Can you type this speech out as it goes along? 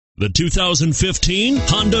The 2015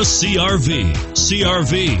 Honda CR-V.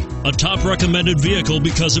 CR-V, a top recommended vehicle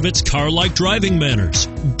because of its car-like driving manners,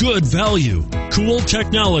 good value, cool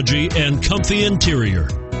technology, and comfy interior.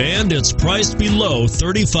 And it's priced below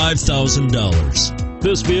 $35,000.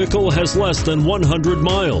 This vehicle has less than 100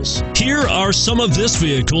 miles. Here are some of this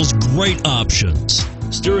vehicle's great options: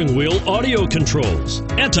 steering wheel audio controls,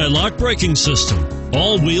 anti-lock braking system,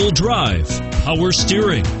 all-wheel drive, power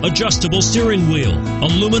steering, adjustable steering wheel,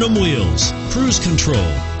 aluminum wheels, cruise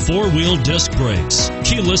control, four-wheel disc brakes,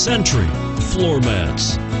 keyless entry, floor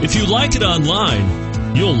mats. If you like it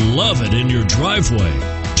online, you'll love it in your driveway.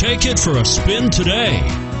 Take it for a spin today.